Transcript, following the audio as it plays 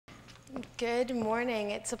Good morning.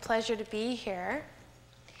 It's a pleasure to be here.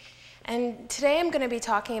 And today I'm going to be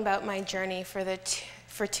talking about my journey for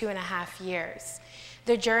 2.5 years.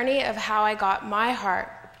 The journey of how I got my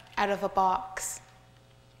heart out of a box.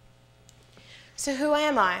 So who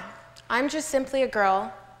am I? I'm just simply a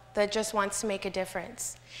girl that just wants to make a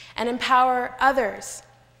difference and empower others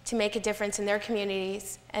to make a difference in their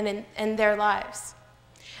communities and in their lives.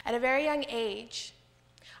 At a very young age,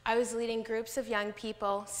 I was leading groups of young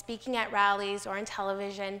people, speaking at rallies or on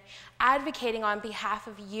television, advocating on behalf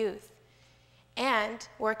of youth, and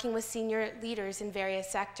working with senior leaders in various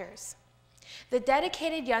sectors. The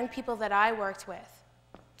dedicated young people that I worked with,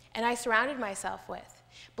 and I surrounded myself with,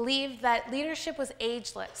 believed that leadership was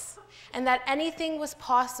ageless, and that anything was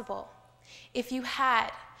possible if you had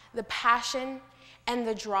the passion and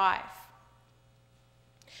the drive.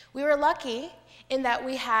 We were lucky in that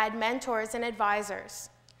we had mentors and advisors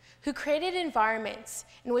who created environments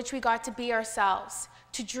in which we got to be ourselves,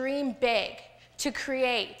 to dream big, to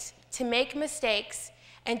create, to make mistakes,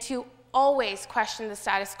 and to always question the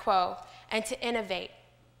status quo and to innovate.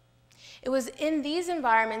 It was in these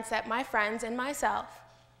environments that my friends and myself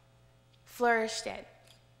flourished in.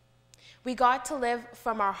 We got to live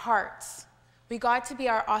from our hearts. We got to be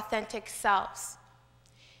our authentic selves.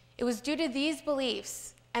 It was due to these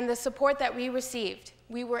beliefs and the support that we received,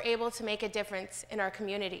 we were able to make a difference in our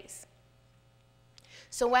communities.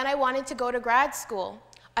 So when I wanted to go to grad school,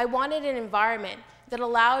 I wanted an environment that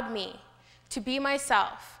allowed me to be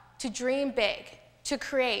myself, to dream big, to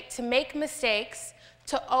create, to make mistakes,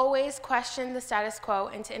 to always question the status quo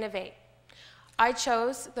and to innovate. I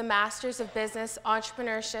chose the Masters of Business,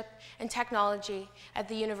 Entrepreneurship, and Technology at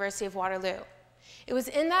the University of Waterloo. It was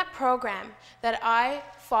in that program that I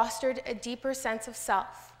fostered a deeper sense of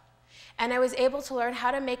self, and I was able to learn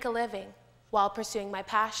how to make a living while pursuing my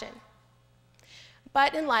passion.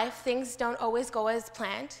 But in life, things don't always go as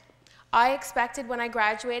planned. I expected when I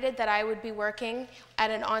graduated that I would be working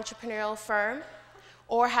at an entrepreneurial firm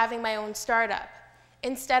or having my own startup.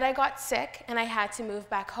 Instead, I got sick and I had to move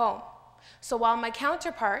back home. So while my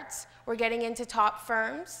counterparts were getting into top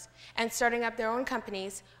firms and starting up their own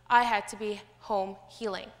companies, I had to be home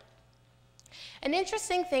healing. An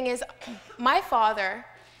interesting thing is my father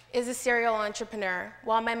is a serial entrepreneur,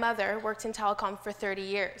 while my mother worked in telecom for 30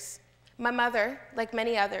 years. My mother, like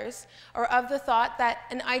many others, are of the thought that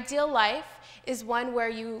an ideal life is one where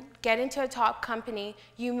you get into a top company,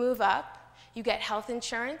 you move up, you get health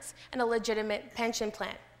insurance, and a legitimate pension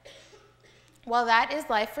plan. While that is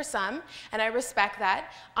life for some, and I respect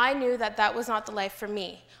that, I knew that that was not the life for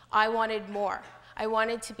me. I wanted more. I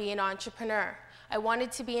wanted to be an entrepreneur. I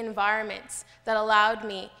wanted to be in environments that allowed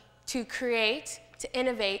me to create, to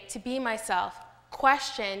innovate, to be myself,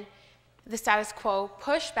 question the status quo,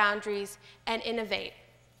 push boundaries, and innovate.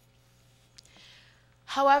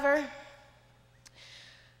 However,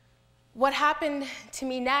 what happened to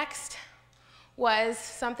me next was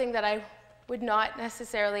something that I would not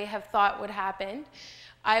necessarily have thought would happen.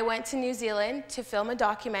 I went to New Zealand to film a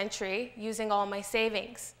documentary using all my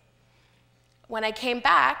savings. When I came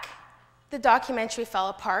back, the documentary fell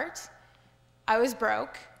apart. I was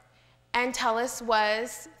broke, and TELUS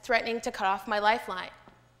was threatening to cut off my lifeline,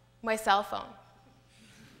 my cell phone.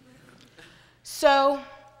 So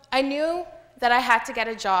I knew that I had to get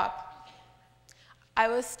a job. I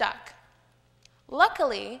was stuck.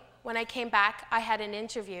 Luckily, when I came back, I had an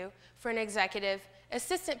interview for an executive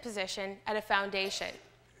assistant position at a foundation.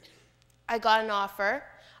 I got an offer.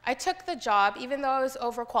 I took the job, even though I was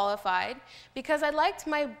overqualified, because I liked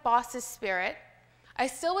my boss's spirit. I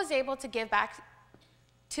still was able to give back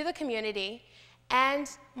to the community, and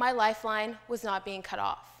my lifeline was not being cut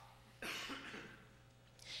off.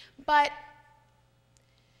 But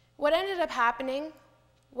what ended up happening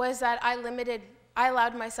was that I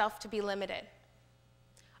allowed myself to be limited.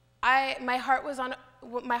 My heart was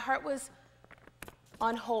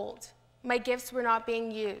on hold. My gifts were not being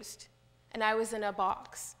used, and I was in a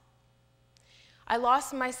box. I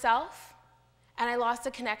lost myself, and I lost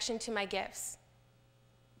a connection to my gifts.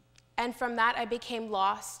 And from that, I became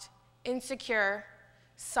lost, insecure,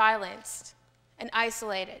 silenced, and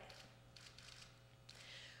isolated.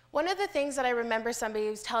 One of the things that I remember somebody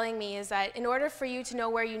was telling me is that in order for you to know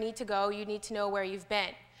where you need to go, you need to know where you've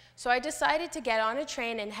been. So I decided to get on a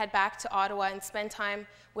train and head back to Ottawa and spend time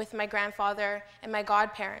with my grandfather and my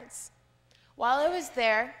godparents. While I was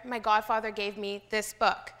there, my godfather gave me this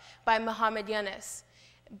book by Muhammad Yunus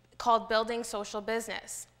called Building Social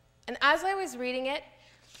Business. And as I was reading it,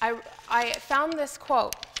 I found this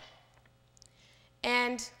quote.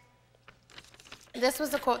 And this was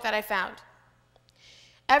the quote that I found.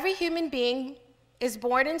 Every human being is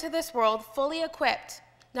born into this world fully equipped,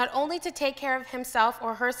 not only to take care of himself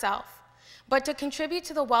or herself, but to contribute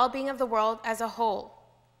to the well-being of the world as a whole.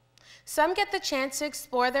 Some get the chance to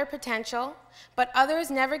explore their potential, but others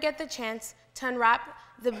never get the chance to unwrap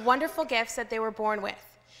the wonderful gifts that they were born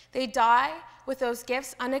with. They die with those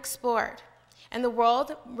gifts unexplored, and the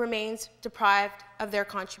world remains deprived of their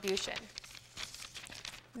contribution.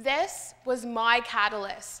 This was my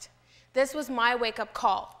catalyst. This was my wake-up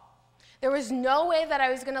call. There was no way that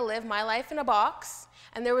I was going to live my life in a box,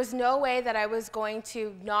 and there was no way that I was going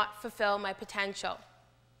to not fulfill my potential.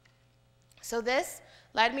 So this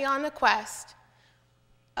led me on a quest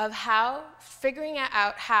of figuring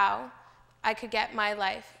out how I could get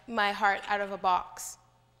my heart out of a box.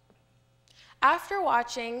 After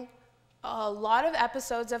watching a lot of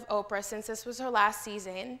episodes of Oprah, since this was her last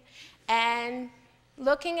season, and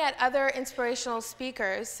looking at other inspirational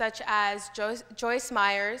speakers such as Joyce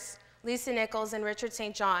Myers, Lisa Nichols, and Richard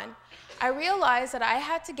St. John, I realized that I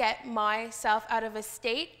had to get myself out of a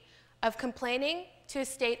state of complaining to a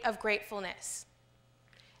state of gratefulness.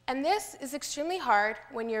 And this is extremely hard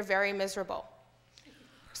when you're very miserable.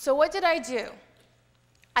 So what did I do?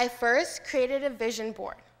 I first created a vision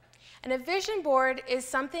board. And a vision board is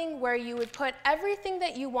something where you would put everything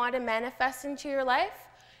that you want to manifest into your life,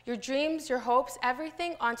 your dreams, your hopes,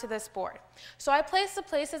 everything onto this board. So I placed the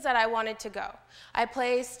places that I wanted to go. I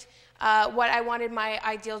placed what I wanted my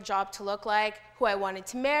ideal job to look like, who I wanted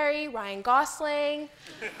to marry, Ryan Gosling,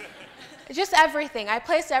 just everything. I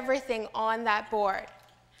placed everything on that board.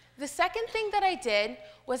 The second thing that I did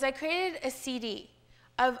was I created a CD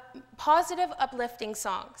of positive, uplifting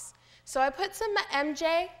songs. So I put some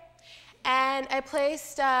MJ, and I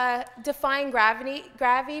placed Defying Gravity,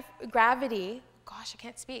 gosh, I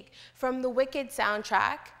can't speak, from the Wicked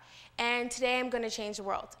soundtrack, and Today I'm Gonna Change the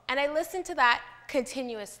World. And I listened to that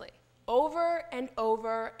continuously, over and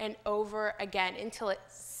over and over again, until it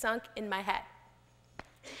sunk in my head.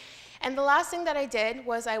 And the last thing that I did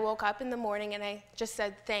was I woke up in the morning and I just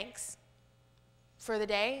said thanks for the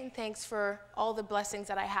day and thanks for all the blessings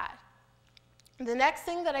that I had. The next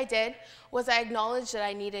thing that I did was I acknowledged that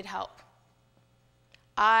I needed help.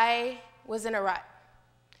 I was in a rut.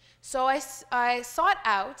 So I sought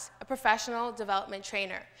out a professional development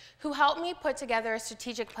trainer who helped me put together a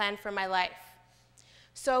strategic plan for my life.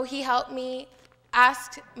 So he helped me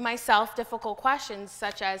ask myself difficult questions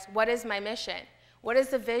such as, what is my mission? What is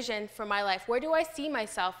the vision for my life? Where do I see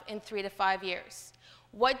myself in 3 to 5 years?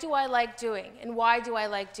 What do I like doing, and why do I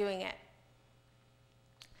like doing it?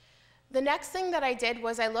 The next thing that I did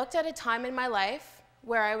was I looked at a time in my life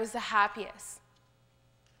where I was the happiest,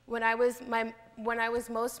 when I was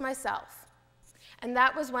most myself, and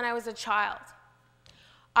that was when I was a child.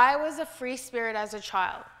 I was a free spirit as a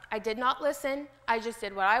child. I did not listen. I just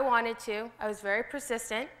did what I wanted to. I was very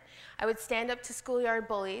persistent. I would stand up to schoolyard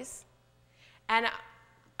bullies, and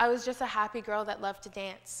I was just a happy girl that loved to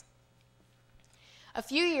dance. A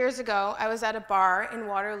few years ago, I was at a bar in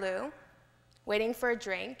Waterloo, waiting for a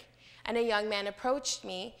drink, and a young man approached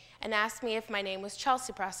me and asked me if my name was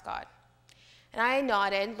Chelsea Prescod. And I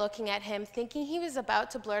nodded, looking at him, thinking he was about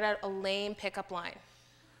to blurt out a lame pickup line.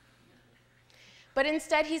 But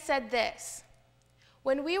instead he said this: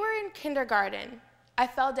 when we were in kindergarten, I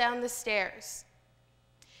fell down the stairs.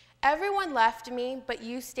 Everyone left me, but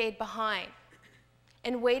you stayed behind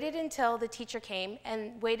and waited until the teacher came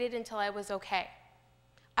and waited until I was okay.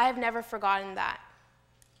 I have never forgotten that.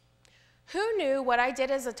 Who knew what I did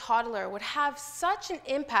as a toddler would have such an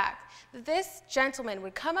impact that this gentleman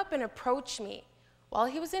would come up and approach me while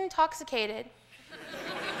he was intoxicated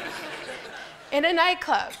in a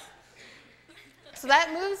nightclub? So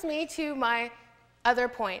that moves me to my other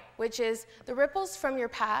point, which is the ripples from your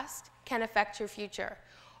past can affect your future.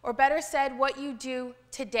 Or better said, what you do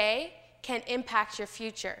today can impact your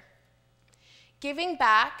future. Giving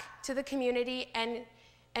back to the community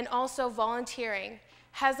and also volunteering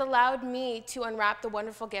has allowed me to unwrap the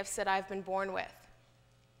wonderful gifts that I've been born with.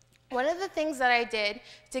 One of the things that I did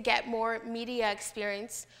to get more media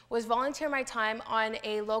experience was volunteer my time on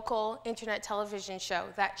a local internet television show,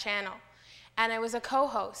 That Channel, and I was a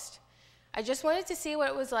co-host. I just wanted to see what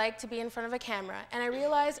it was like to be in front of a camera, and I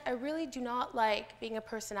realized I really do not like being a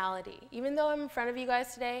personality. Even though I'm in front of you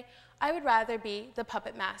guys today, I would rather be the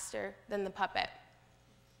puppet master than the puppet.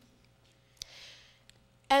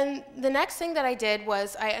 And the next thing that I did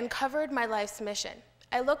was I uncovered my life's mission.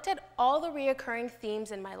 I looked at all the reoccurring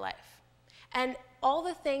themes in my life, and all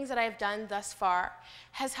the things that I've done thus far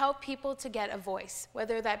has helped people to get a voice,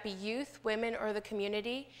 whether that be youth, women, or the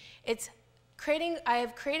community. I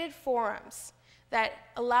have created forums that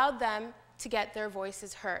allowed them to get their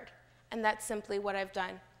voices heard. and that's simply what I've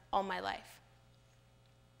done all my life.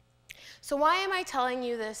 So why am I telling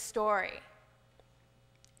you this story?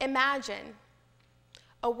 Imagine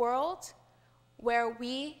a world where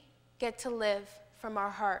we get to live from our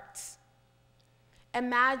hearts.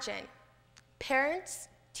 Imagine parents,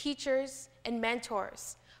 teachers, and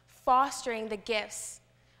mentors fostering the gifts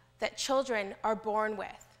that children are born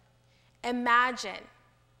with. Imagine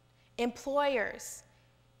employers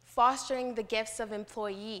fostering the gifts of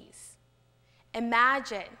employees.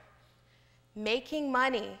 Imagine making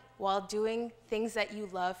money while doing things that you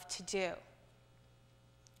love to do.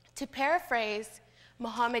 To paraphrase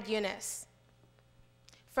Muhammad Yunus,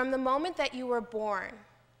 from the moment that you were born,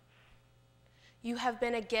 you have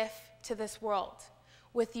been a gift to this world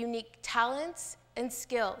with unique talents and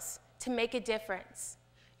skills to make a difference.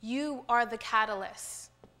 You are the catalyst.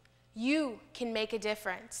 You can make a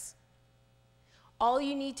difference. All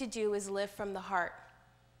you need to do is live from the heart.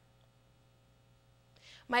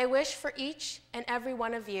 My wish for each and every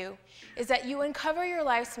one of you is that you uncover your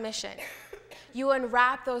life's mission. You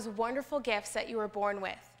unwrap those wonderful gifts that you were born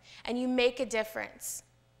with, and you make a difference.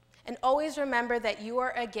 And always remember that you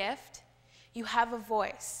are a gift, you have a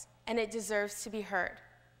voice, and it deserves to be heard.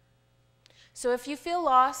 So if you feel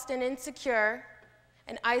lost and insecure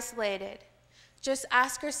and isolated, just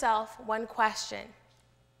ask yourself one question.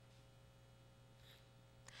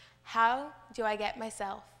 How do I get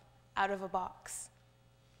myself out of a box?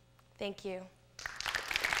 Thank you.